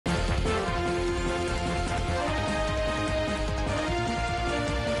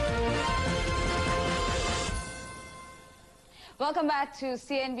Welcome back to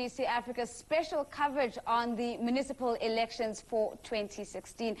CNBC Africa's special coverage on the municipal elections for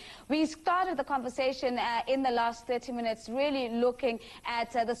 2016. We started the conversation in the last 30 minutes really looking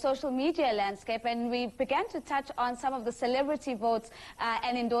at the social media landscape, and we began to touch on some of the celebrity votes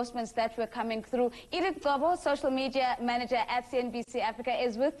and endorsements that were coming through. Edith Gobo, social media manager at CNBC Africa,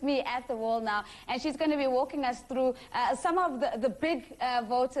 is with me at the wall now, and she's going to be walking us through some of the big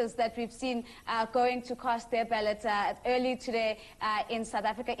voters that we've seen going to cast their ballots early today in South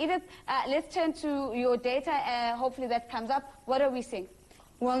Africa. Edith, let's turn to your data. Hopefully that comes up. What are we seeing?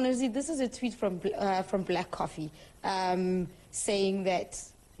 Well, Nuzi, this is a tweet from Black Coffee saying that,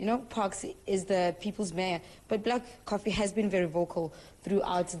 you know, Parks is the people's mayor. But Black Coffee has been very vocal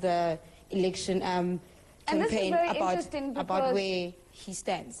throughout the election campaign about where he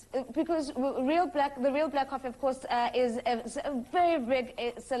stands. Because the Real Black Coffee, of course, is a very big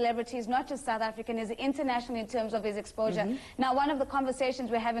celebrity. He's not just South African, he's international in terms of his exposure. Now, one of the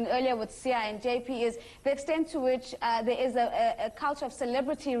conversations we're having earlier with CI and JP is the extent to which there is a culture of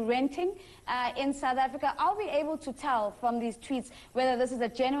celebrity renting in South Africa. Are we able to tell from these tweets whether this is a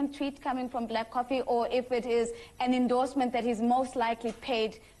genuine tweet coming from Black Coffee or if it is an endorsement that he's most likely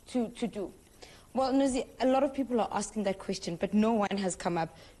paid to do? Well, Nuzi, a lot of people are asking that question, but no one has come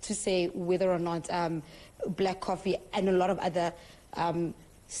up to say whether or not Black Coffee and a lot of other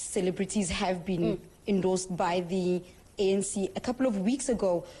celebrities have been endorsed by the ANC. A couple of weeks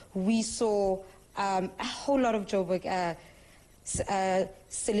ago, we saw a whole lot of Joburg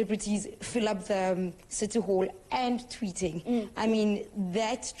celebrities fill up the city hall and tweeting. I mean,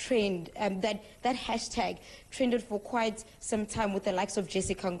 that trend, that hashtag trended for quite some time with the likes of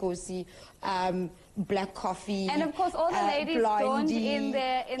Jessica Ngosi, Black Coffee, and of course all the ladies donned in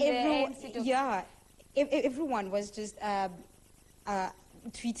their ANC. Yeah, everyone was just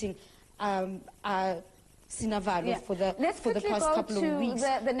tweeting Sinavalo for the past couple of weeks.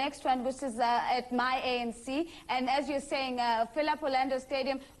 Let's the next one, which is at My ANC. And as you're saying, fill up Orlando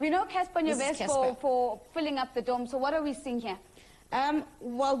Stadium. We know Casper Nyovest for filling up the dome. So what are we seeing here?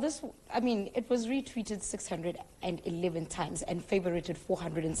 Well, it was retweeted 611 times and favorited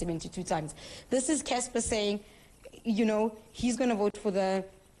 472 times. This is Casper saying, you know, he's going to vote for the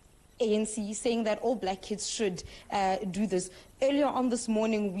ANC, saying that all black kids should do this. Earlier on this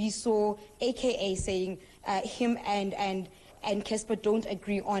morning, we saw AKA saying him and Casper don't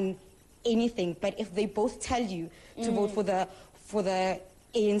agree on anything, but if they both tell you to vote for the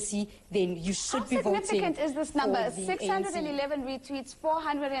ANC, then you should be voting. How significant is this number? 611 retweets,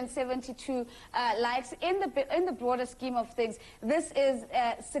 472 likes. In the broader scheme of things, this is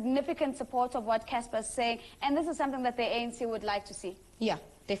significant support of what Casper is saying, and this is something that the ANC would like to see. Yeah,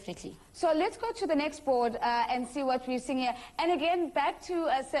 definitely. So let's go to the next board and see what we're seeing here. And again, back to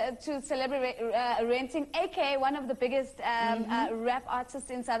celebrity renting, aka one of the biggest rap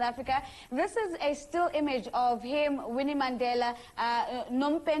artists in South Africa. This is a still image of him, Winnie Mandela,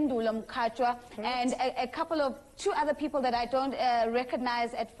 Nompendulo Mkhatshwa, and a couple of two other people that I don't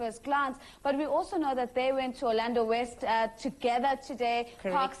recognize at first glance. But we also know that they went to Orlando West together today.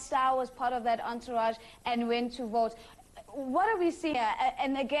 Park Star was part of that entourage and went to vote. What are we seeing here?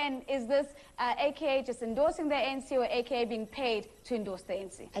 And again, is this AKA just endorsing the ANC or AKA being paid to endorse the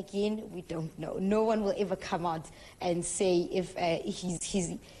ANC? Again, we don't know. No one will ever come out and say if he's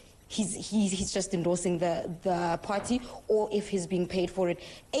just endorsing the party or if he's being paid for it.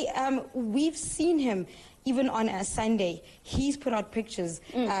 We've seen him even on a Sunday. He's put out pictures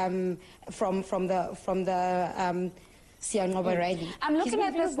from the I'm looking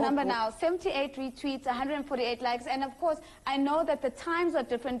at this number now, 78 retweets, 148 likes, and of course, I know that the times are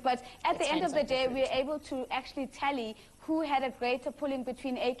different, but at the end of the day, we're able to actually tally who had a greater pulling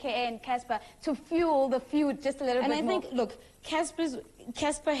between AKA and Casper to fuel the feud just a little bit more. And I think, look,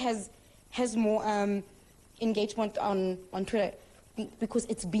 Casper has more engagement on Twitter because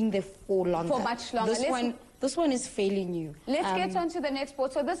it's been there for longer. For much longer. This one is fairly new. Let's get on to the next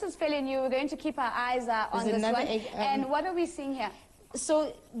board. So this is fairly new. We're going to keep our eyes on this one. And what are we seeing here?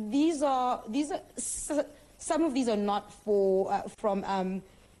 So these are some of these are not from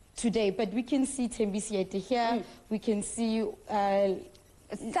today, but we can see Tembisiete here. We can see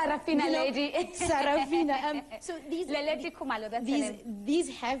Sarafina lady. Sarafina. So these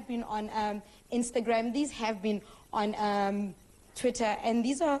have been on Instagram. These have been on Twitter, and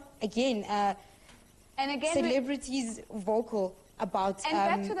these are again celebrities vocal about... And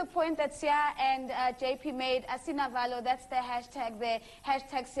back to the point that Sia and JP made, Asinavalo, that's the hashtag there,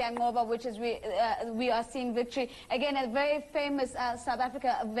 hashtag Siyangoba, which is we are seeing victory. Again, a very famous South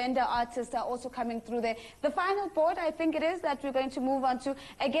Africa vendor artist are also coming through there. The final board, I think it is, that we're going to move on to.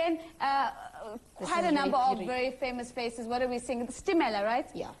 Again, quite a number of very famous faces. What are we seeing? Stimela, right?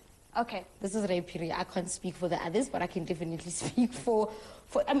 Yeah. Okay. This is Ray Piri. I can't speak for the others, but I can definitely speak for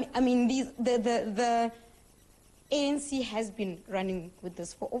I mean the ANC has been running with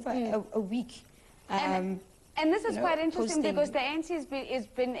this for over a week. And this is quite interesting because the ANC has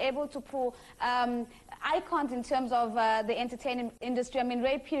been able to pull icons in terms of the entertainment industry. I mean,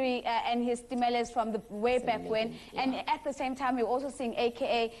 Ray Piri and his Stimeles from the way back when. Yeah. And at the same time, we're also seeing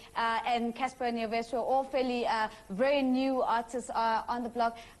AKA and Casper Nyovest, all fairly very new artists on the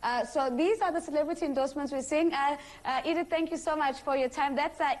block. So these are the celebrity endorsements we're seeing. Edith, thank you so much for your time.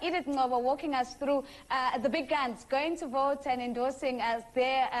 That's Edith Ngoba walking us through the big guns, going to vote and endorsing as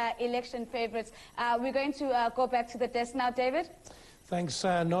their election favorites. We're going to go back to the desk now, David. Thanks,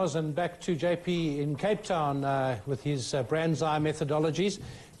 Noz, and back to JP in Cape Town with his brand's eye methodologies.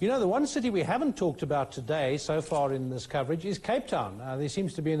 You know, the one city we haven't talked about today so far in this coverage is Cape Town. There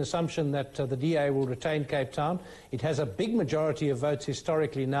seems to be an assumption that the DA will retain Cape Town. It has a big majority of votes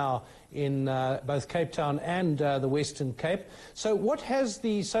historically now in both Cape Town and the Western Cape. So what has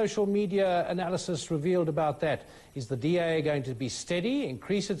the social media analysis revealed about that? Is the DA going to be steady,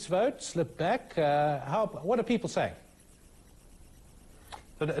 increase its vote, slip back? What are people saying?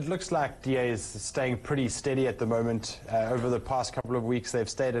 But it looks like DA is staying pretty steady at the moment. Over the past couple of weeks, they've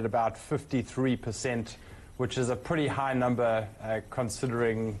stayed at about 53%, which is a pretty high number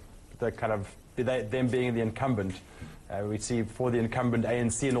considering the kind of them being the incumbent. We see for the incumbent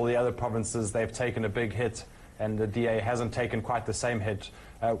ANC and all the other provinces, they've taken a big hit, and the DA hasn't taken quite the same hit.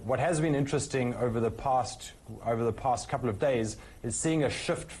 What has been interesting over the past couple of days is seeing a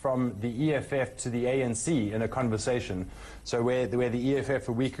shift from the EFF to the ANC in a conversation. So where the EFF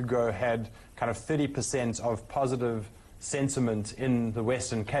a week ago had kind of 30% of positive sentiment in the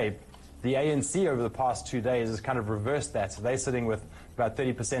Western Cape, the ANC over the past 2 days has kind of reversed that. So they're sitting with about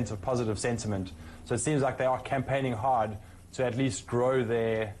 30% of positive sentiment. So it seems like they are campaigning hard to at least grow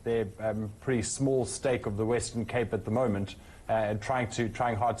their pretty small stake of the Western Cape at the moment, and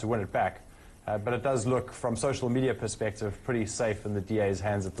trying hard to win it back. But it does look, from social media perspective, pretty safe in the DA's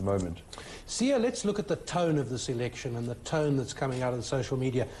hands at the moment. Sia, let's look at the tone of this election and the tone that's coming out of the social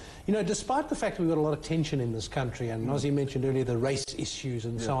media. You know, despite the fact that we've got a lot of tension in this country, and Nozi mentioned earlier the race issues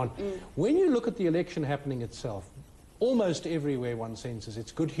and so on, when you look at the election happening itself, almost everywhere one senses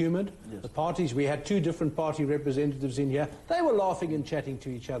it's good-humoured. Yes. The parties, we had 2 different party representatives in here, they were laughing and chatting to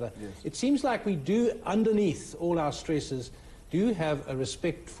each other. Yes. It seems like we do, underneath all our stresses, do have a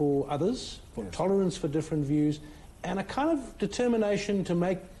respect for others, for tolerance for different views, and a kind of determination to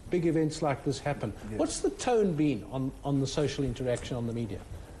make big events like this happen. Yes. What's the tone been on the social interaction on the media?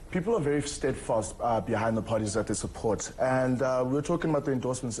 People are very steadfast behind the parties that they support. And we were talking about the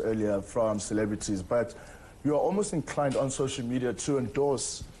endorsements earlier from celebrities, but you are almost inclined on social media to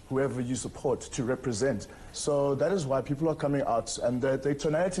endorse whoever you support, to represent. So that is why people are coming out, and the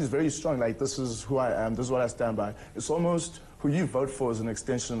tonality is very strong, like this is who I am, this is what I stand by. It's almost who you vote for is an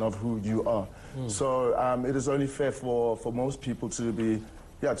extension of who you are. So it is only fair for most people to be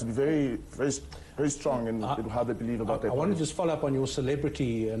very, very, very strong in how they believe about their I want to just follow up on your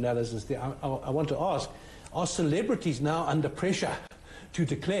celebrity analysis there. I want to ask, are celebrities now under pressure to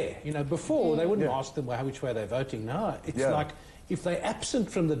declare? You know, before they wouldn't ask them which way they're voting. Now it's like, if they're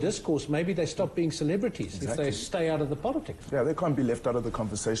absent from the discourse, maybe they stop being celebrities, if they stay out of the politics. Yeah, they can't be left out of the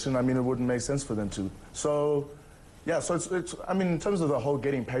conversation. I mean, it wouldn't make sense for them to. So, yeah, so it's I mean, in terms of the whole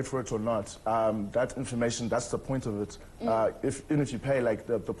getting paid for it or not, that information, that's the point of it. Even if you pay, like,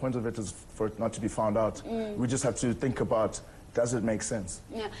 the point of it is for it not to be found out. We just have to think about, does it make sense?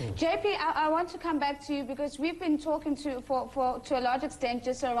 Yeah. JP, I want to come back to you because we've been talking to a large extent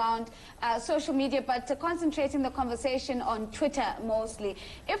just around social media, but concentrating the conversation on Twitter mostly.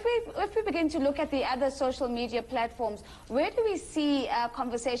 If we begin to look at the other social media platforms, where do we see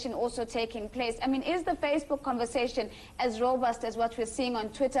conversation also taking place? I mean, is the Facebook conversation as robust as what we're seeing on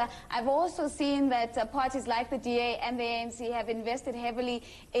Twitter? I've also seen that parties like the DA and the ANC have invested heavily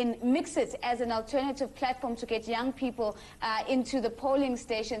in Mixit as an alternative platform to get young people into the polling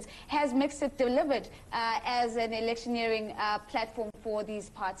stations. Has Mixit delivered as an electioneering platform for these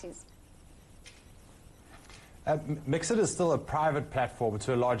parties? Mixit is still a private platform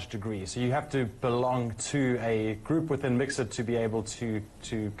to a large degree, so you have to belong to a group within Mixit to be able to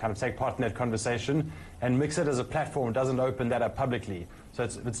kind of take part in that conversation. And Mixit as a platform doesn't open that up publicly, so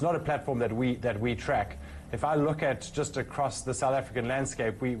it's not a platform that we track. If I look at just across the South African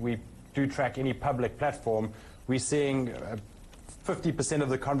landscape, we do track any public platform. We're seeing 50% of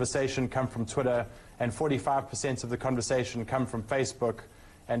the conversation come from Twitter, and 45% of the conversation come from Facebook,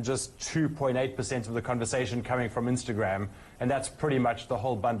 and just 2.8% of the conversation coming from Instagram, and that's pretty much the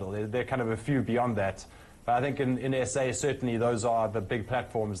whole bundle. There are kind of a few beyond that. But I think in SA, certainly those are the big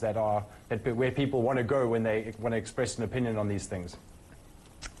platforms where people want to go when they want to express an opinion on these things.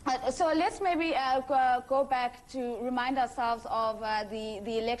 So let's maybe go back to remind ourselves of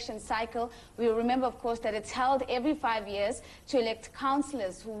the election cycle. We remember, of course, that it's held every 5 years to elect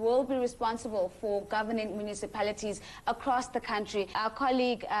councillors who will be responsible for governing municipalities across the country. Our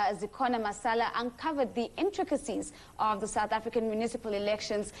colleague Zikona Masala uncovered the intricacies of the South African municipal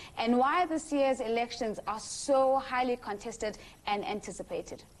elections and why this year's elections are so highly contested and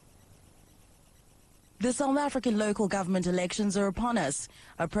anticipated. The South African local government elections are upon us,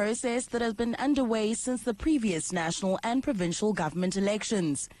 a process that has been underway since the previous national and provincial government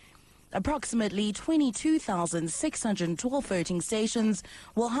elections. Approximately 22,612 voting stations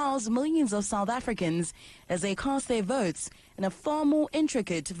will house millions of South Africans as they cast their votes in a far more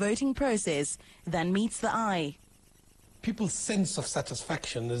intricate voting process than meets the eye. People's sense of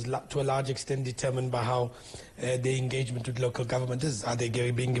satisfaction is to a large extent determined by how their engagement with local government is. Are they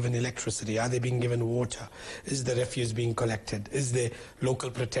being given electricity? Are they being given water? Is the refuse being collected? Is there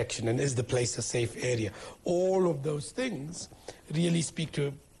local protection? And is the place a safe area? All of those things really speak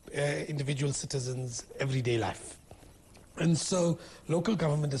to individual citizens' everyday life. And so local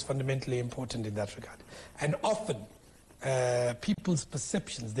government is fundamentally important in that regard. And often people's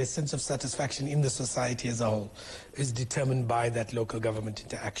perceptions, their sense of satisfaction in the society as a whole is determined by that local government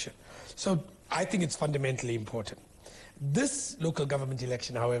interaction. So I think it's fundamentally important. This local government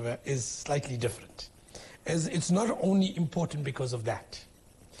election, however, is slightly different. As it's not only important because of that,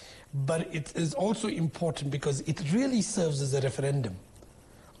 but it is also important because it really serves as a referendum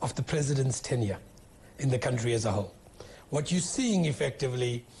of the president's tenure in the country as a whole. What you're seeing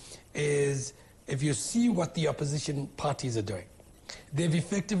effectively is, if you see what the opposition parties are doing, they've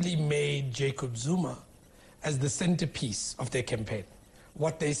effectively made Jacob Zuma as the centerpiece of their campaign.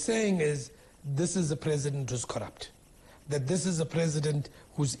 What they're saying is, this is a president who's corrupt, that this is a president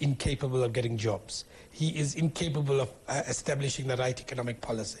who's incapable of getting jobs. He is incapable of establishing the right economic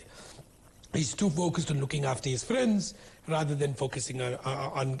policy. He's too focused on looking after his friends rather than focusing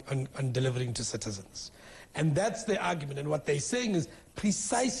on delivering to citizens. And that's the argument. And what they're saying is,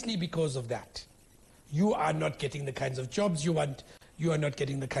 precisely because of that, you are not getting the kinds of jobs you want, you are not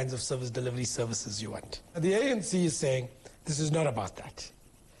getting the kinds of service delivery services you want. The ANC is saying this is not about that,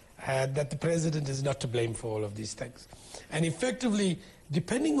 that the president is not to blame for all of these things. And effectively,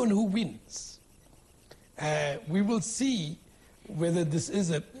 depending on who wins, we will see whether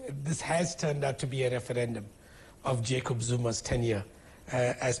this has turned out to be a referendum of Jacob Zuma's tenure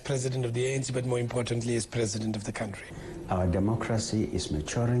as president of the ANC, but more importantly as president of the country. Our democracy is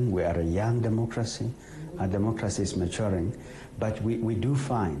maturing. We are a young democracy. Our democracy is maturing. But we do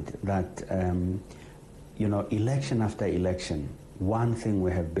find that, election after election, one thing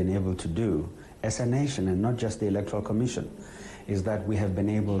we have been able to do as a nation, and not just the Electoral Commission, is that we have been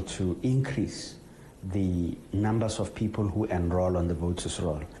able to increase the numbers of people who enroll on the voters'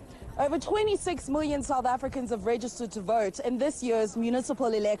 roll. Over 26 million South Africans have registered to vote in this year's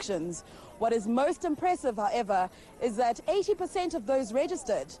municipal elections. What is most impressive, however, is that 80% of those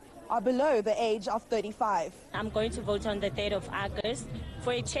registered are below the age of 35. I'm going to vote on the 3rd of August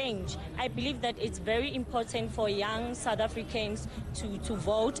for a change. I believe that it's very important for young South Africans to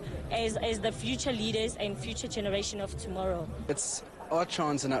vote as the future leaders and future generation of tomorrow. It's our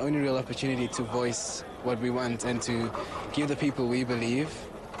chance and our only real opportunity to voice what we want and to give the people we believe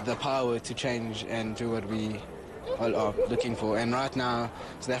the power to change and do what we all are looking for. And right now,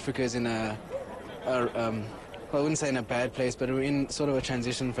 South Africa is in I wouldn't say in a bad place, but we're in sort of a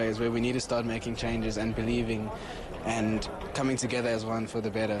transition phase where we need to start making changes and believing and coming together as one for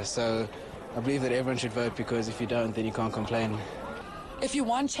the better. So I believe that everyone should vote, because if you don't, then you can't complain. If you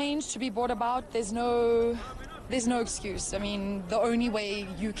want change to be brought about, there's no excuse. I mean, the only way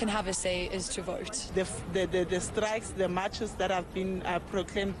you can have a say is to vote. The strikes, the marches that have been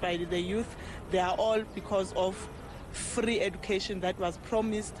proclaimed by the youth, they are all because of free education that was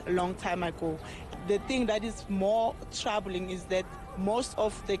promised a long time ago. The thing that is more troubling is that most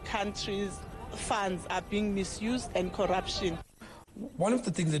of the country's funds are being misused and corruption. one of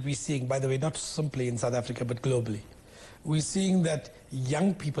the things that we're seeing, by the way, not simply in South Africa, but globally, we're seeing that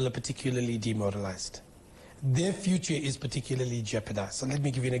young people are particularly demoralized. Their future is particularly jeopardized. So let me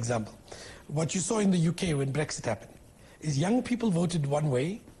give you an example. What you saw in the UK when Brexit happened is young people voted one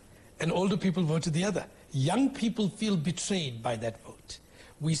way and older people voted the other. Young people feel betrayed by that vote.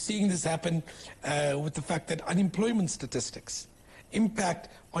 We're seeing this happen with the fact that unemployment statistics impact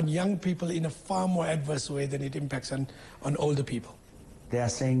on young people in a far more adverse way than it impacts on older people. They are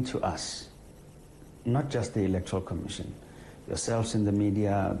saying to us, not just the Electoral Commission, yourselves in the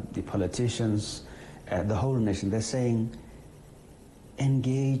media, the politicians, the whole nation, they're saying,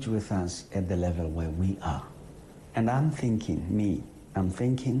 engage with us at the level where we are. And I'm thinking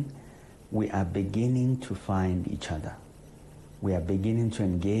we are beginning to find each other. We are beginning to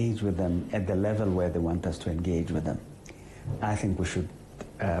engage with them at the level where they want us to engage with them. I think we should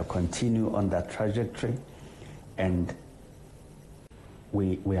continue on that trajectory, and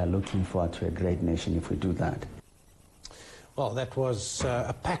we are looking forward to a great nation if we do that. Well, that was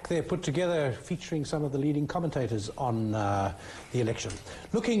a pack there put together featuring some of the leading commentators on the election.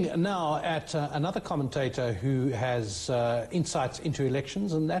 Looking now at another commentator who has insights into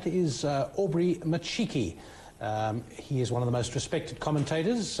elections, and that is Aubrey Machiki. He is one of the most respected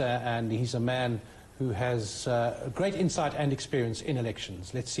commentators, and he's a man who has great insight and experience in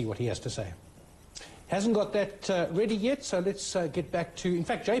elections. Let's see what he has to say. Hasn't got that ready yet, so let's get back to... In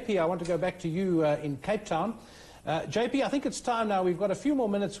fact, JP, I want to go back to you in Cape Town. JP, I think it's time now. We've got a few more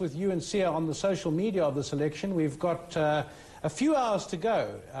minutes with you and Sia on the social media of this election. We've got a few hours to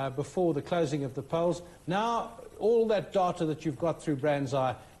go before the closing of the polls. Now, all that data that you've got through Brand's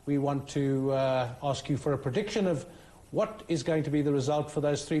Eye, we want to ask you for a prediction of what is going to be the result for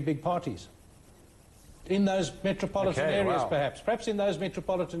those three big parties. In those metropolitan areas, perhaps in those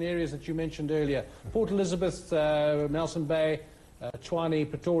metropolitan areas that you mentioned earlier, Port Elizabeth, Nelson Bay, Tshwane,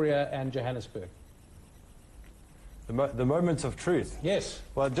 Pretoria and Johannesburg. The moment of truth. Yes.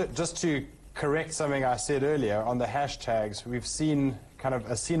 Well, just to correct something I said earlier on the hashtags, we've seen kind of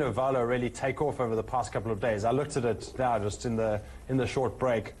Asino Valo really take off over the past couple of days. I looked at it now just in the short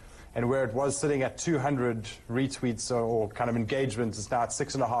break, and where it was sitting at 200 retweets or kind of engagement, it's now at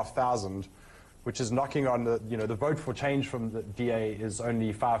 6,500, which is knocking on the, the vote for change from the DA is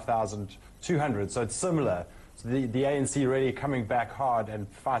only 5,200, so it's similar. So the ANC really coming back hard and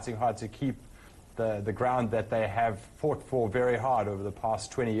fighting hard to keep the ground that they have fought for very hard over the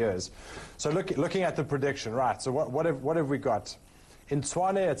past 20 years. So looking at the prediction, right, so what have we got? In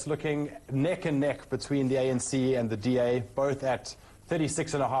Tshwane, it's looking neck and neck between the ANC and the DA, both at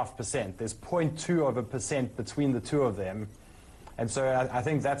 36.5%. There's 0.2% between the two of them. And so I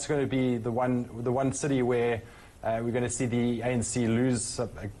think that's going to be the one city where we're going to see the ANC lose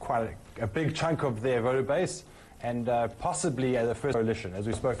quite a big chunk of their voter base, and possibly the first coalition. As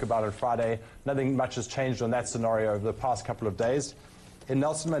we spoke about on Friday, nothing much has changed on that scenario over the past couple of days. In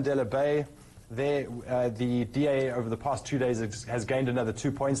Nelson Mandela Bay, the DA over the past 2 days has gained another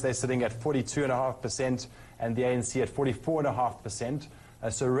 2 points. They're sitting at 42.5% and the ANC at 44.5%.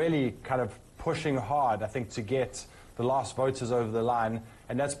 So really kind of pushing hard, I think, to get the last voters over the line,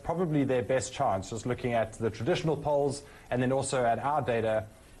 and that's probably their best chance. Just looking at the traditional polls and then also at our data,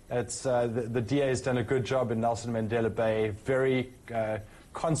 it's the DA has done a good job in Nelson Mandela Bay, very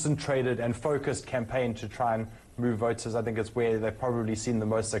concentrated and focused campaign to try and move voters. I think it's where they've probably seen the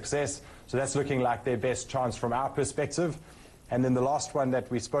most success. So that's looking like their best chance from our perspective. And then the last one that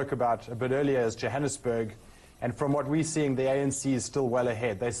we spoke about a bit earlier is Johannesburg. And from what we're seeing, the ANC is still well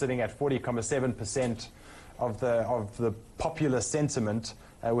ahead. They're sitting at 40.7% of the popular sentiment,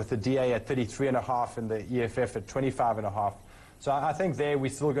 with the DA at 33.5% and the EFF at 25.5%. So I think there we're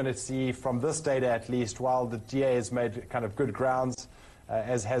still going to see, from this data at least, while the DA has made kind of good grounds,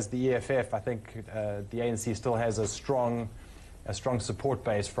 as has the EFF, I think the ANC still has a strong support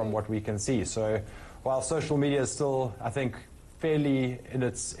base from what we can see. So while social media is still, I think, fairly in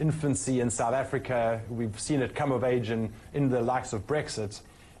its infancy in South Africa, we've seen it come of age in the likes of Brexit.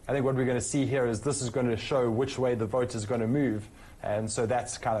 I think what we're going to see here is this is going to show which way the vote is going to move. And so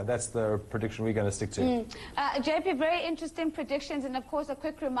that's the prediction we're going to stick to. JP, very interesting predictions, and of course a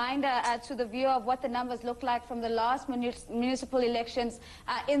quick reminder to the viewer of what the numbers look like from the last municipal elections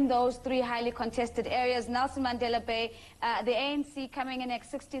in those three highly contested areas. Nelson Mandela Bay, the ANC coming in at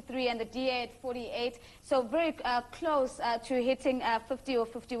 63 and the DA at 48, so very close to hitting 50 or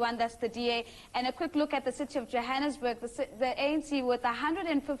 51, that's the DA. And a quick look at the city of Johannesburg, the ANC with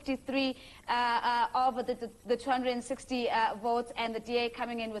 153 of the 260 votes. votes, and the DA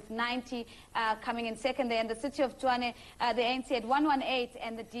coming in with 90, coming in second there. In the city of Tshwane, the ANC at 118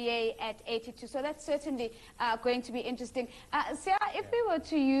 and the DA at 82. So that's certainly going to be interesting. Sia, if we were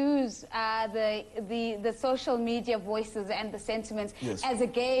to use the social media voices and the sentiments as a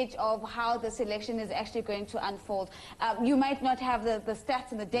gauge of how this election is actually going to unfold, you might not have the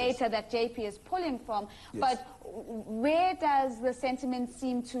stats and the data that JP is pulling from, but where does the sentiment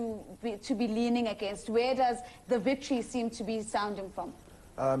seem to be leaning against? Where does the victory seem to be sounding from?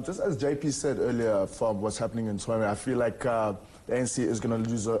 Just as JP said earlier, from what's happening in Tshwane, I feel like the ANC is going to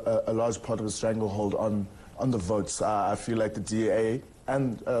lose a large part of its stranglehold on the votes. I feel like the DA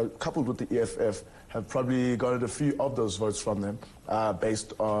and coupled with the EFF have probably gotten a few of those votes from them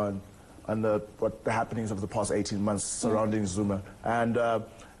based on the happenings of the past 18 months surrounding Zuma. And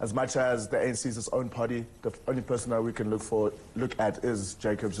as much as the ANC is its own party, the only person that we can look at is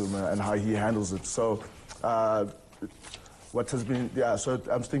Jacob Zuma and how he handles it. So what has been, so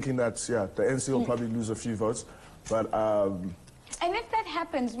I'm thinking that, the ANC will probably lose a few votes, but... And if that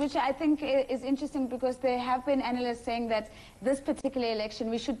happens, which I think is interesting, because there have been analysts saying that this particular election,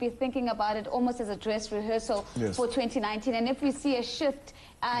 we should be thinking about it almost as a dress rehearsal for 2019. And if we see a shift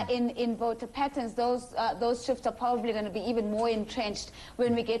in voter patterns, those shifts are probably going to be even more entrenched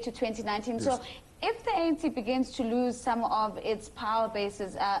when we get to 2019. So if the ANC begins to lose some of its power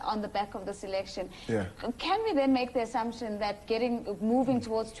bases on the back of this election, can we then make the assumption that moving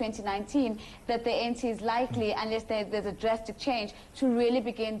towards 2019, that the ANC is likely, unless there's a drastic change, to really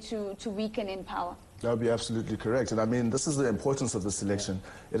begin to weaken in power? That would be absolutely correct. And I mean, this is the importance of this election.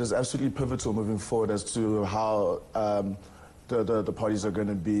 It is absolutely pivotal moving forward as to how the parties are going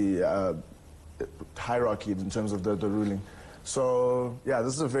to be hierarchied in terms of the ruling. So, yeah,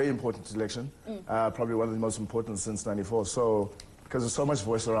 this is a very important election, probably one of the most important since '94. So, because there's so much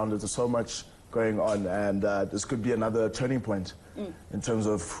voice around it, there's so much going on, and this could be another turning point in terms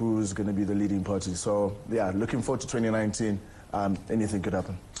of who's going to be the leading party. So, yeah, looking forward to 2019. Anything could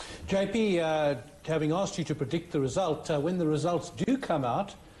happen. JP, having asked you to predict the result, when the results do come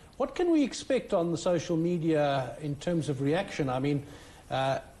out, what can we expect on the social media in terms of reaction? I mean,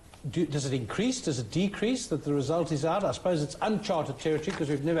 does it increase? Does it decrease that the result is out? I suppose it's uncharted territory because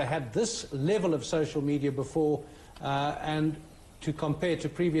we've never had this level of social media before and to compare to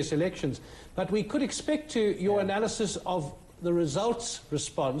previous elections. But we could expect your analysis of the results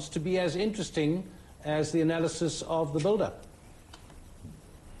response to be as interesting as the analysis of the build-up.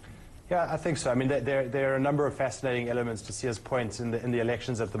 Yeah, I think so. I mean, there are a number of fascinating elements to Sia's point in the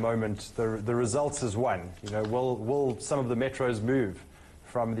elections at the moment. The results is one. You know, will some of the metros move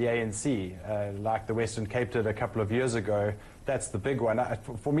from the ANC, like the Western Cape did a couple of years ago? That's the big one.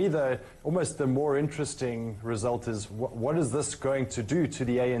 For me, almost the more interesting result is what is this going to do to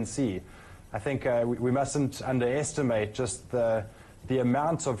the ANC? I think we mustn't underestimate just the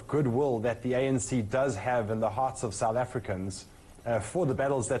amount of goodwill that the ANC does have in the hearts of South Africans for the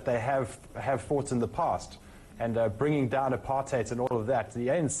battles that they have fought in the past, and bringing down apartheid and all of that. The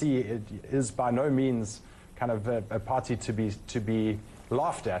ANC is by no means kind of a party to be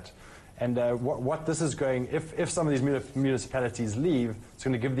laughed at. And what this is going, if some of these municipalities leave, it's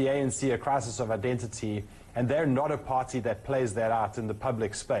going to give the ANC a crisis of identity, and they're not a party that plays that out in the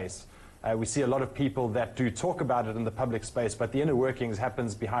public space. We see a lot of people that do talk about it in the public space, but the inner workings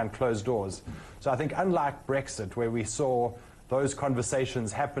happens behind closed doors. So I think unlike Brexit, where we saw those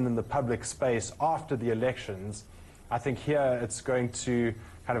conversations happen in the public space after the elections, I think here it's going to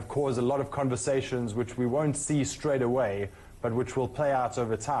kind of cause a lot of conversations which we won't see straight away, but which will play out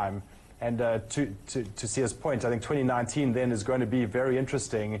over time. And to Sia's point, I think 2019 then is going to be very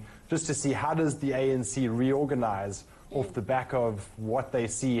interesting just to see how does the ANC reorganize off the back of what they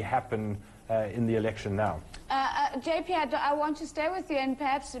see happen in the election now. JP, I want to stay with you and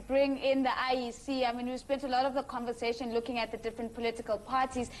perhaps bring in the IEC. I mean, we spent a lot of the conversation looking at the different political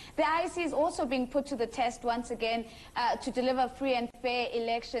parties. The IEC is also being put to the test once again to deliver free and fair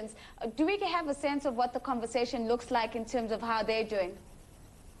elections. Do we have a sense of what the conversation looks like in terms of how they're doing?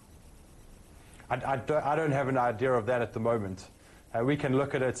 I don't have an idea of that at the moment. We can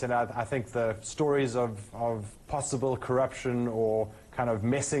look at it, and I think the stories of possible corruption or kind of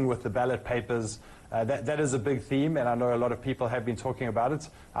messing with the ballot papers, that is a big theme, and I know a lot of people have been talking about it.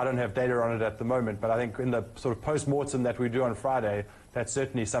 I don't have data on it at the moment, but I think in the sort of post-mortem that we do on Friday, that's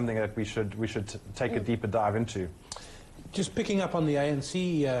certainly something that we should take a deeper dive into. Just picking up on the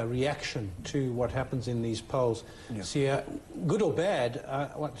ANC reaction to what happens in these polls, see, good or bad,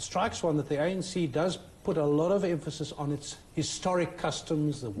 what strikes one that the ANC does put a lot of emphasis on its historic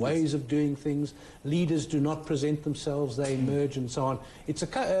customs, the ways of doing things. Leaders do not present themselves, they emerge and so on. It's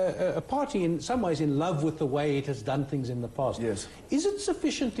a party in some ways in love with the way it has done things in the past. Yes. Is it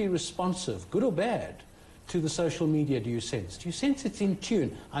sufficiently responsive, good or bad, to the social media, do you sense? Do you sense it's in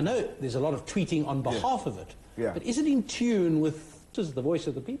tune? I know there's a lot of tweeting on behalf of it, but is it in tune with just the voice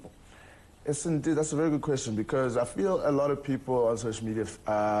of the people? Yes, indeed. That's a very good question, because I feel a lot of people on social media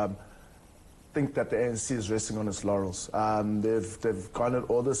think that the ANC is resting on its laurels. They've garnered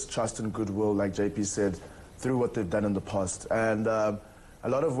all this trust and goodwill, like JP said, through what they've done in the past. And a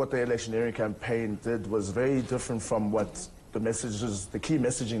lot of what the electioneering campaign did was very different from what the messages, the key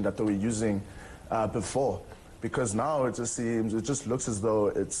messaging that they were using before. Because now it just looks as though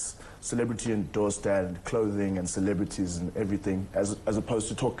it's celebrity endorsed and clothing and celebrities and everything, as opposed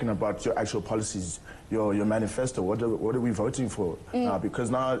to talking about your actual policies, your manifesto. What are we voting for?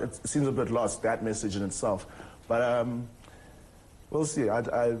 Because now it seems a bit lost, that message in itself. But we'll see.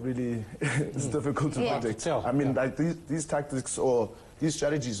 I really, it's difficult to predict. I mean, like these tactics or these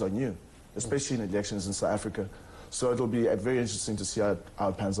strategies are new, especially in elections in South Africa. So it'll be very interesting to see how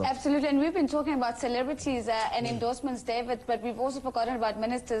it pans out. Absolutely, and we've been talking about celebrities and endorsements, David, but we've also forgotten about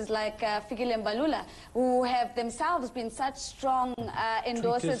ministers like Fikile Mbalula, who have themselves been such strong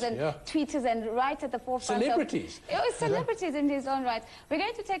endorsers and tweeters and right at the forefront celebrities. Celebrities in his own right. We're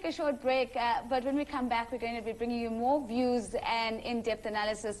going to take a short break, but when we come back, we're going to be bringing you more views and in-depth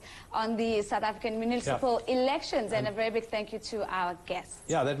analysis on the South African municipal elections, and a very big thank you to our guests.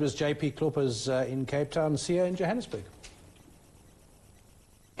 Yeah, that was JP Kloppers in Cape Town, Sia in Johannesburg.